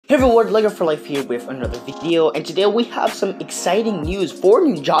Hey everyone, Lego for Life here with another video, and today we have some exciting news for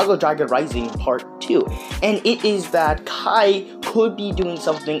Ninjago Dragon Rising Part 2. And it is that Kai could be doing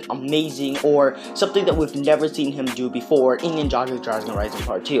something amazing or something that we've never seen him do before in Ninjago Dragon Rising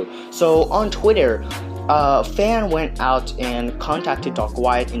Part 2. So on Twitter, a fan went out and contacted Doc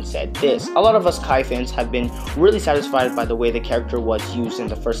Wyatt and said this: a lot of us Kai fans have been really satisfied by the way the character was used in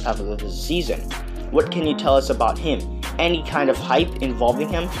the first half of the season. What can you tell us about him? Any kind of hype involving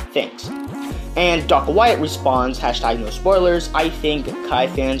him? Thanks. And Doc Wyatt responds, hashtag no spoilers, I think Kai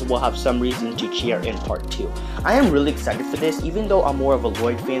fans will have some reason to cheer in part 2. I am really excited for this, even though I'm more of a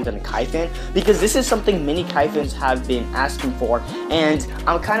Lloyd fan than a Kai fan, because this is something many Kai fans have been asking for, and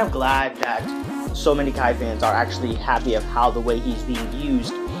I'm kind of glad that so many Kai fans are actually happy of how the way he's being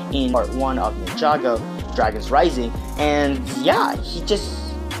used in part 1 of Ninjago Dragons Rising. And yeah,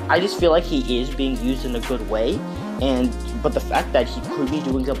 I just feel like he is being used in a good way, but the fact that he could be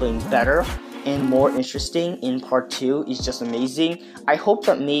doing something better and more interesting in part 2 is just amazing. I hope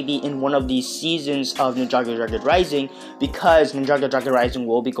that maybe in one of these seasons of Ninjago Dragon Rising, because Ninjago Dragon Rising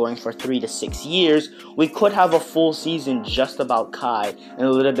will be going for 3 to 6 years, we could have a full season just about Kai and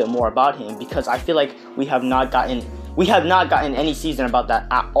a little bit more about him, because I feel like we have not gotten any season about that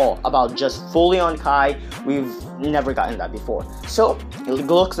at all, about just fully on Kai. We've never gotten that before. So it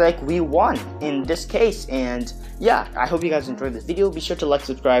looks like we won in this case, and yeah, I hope you guys enjoyed this video. Be sure to like,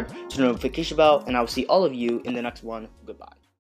 subscribe, to the notification bell, and I will see all of you in the next one. Goodbye.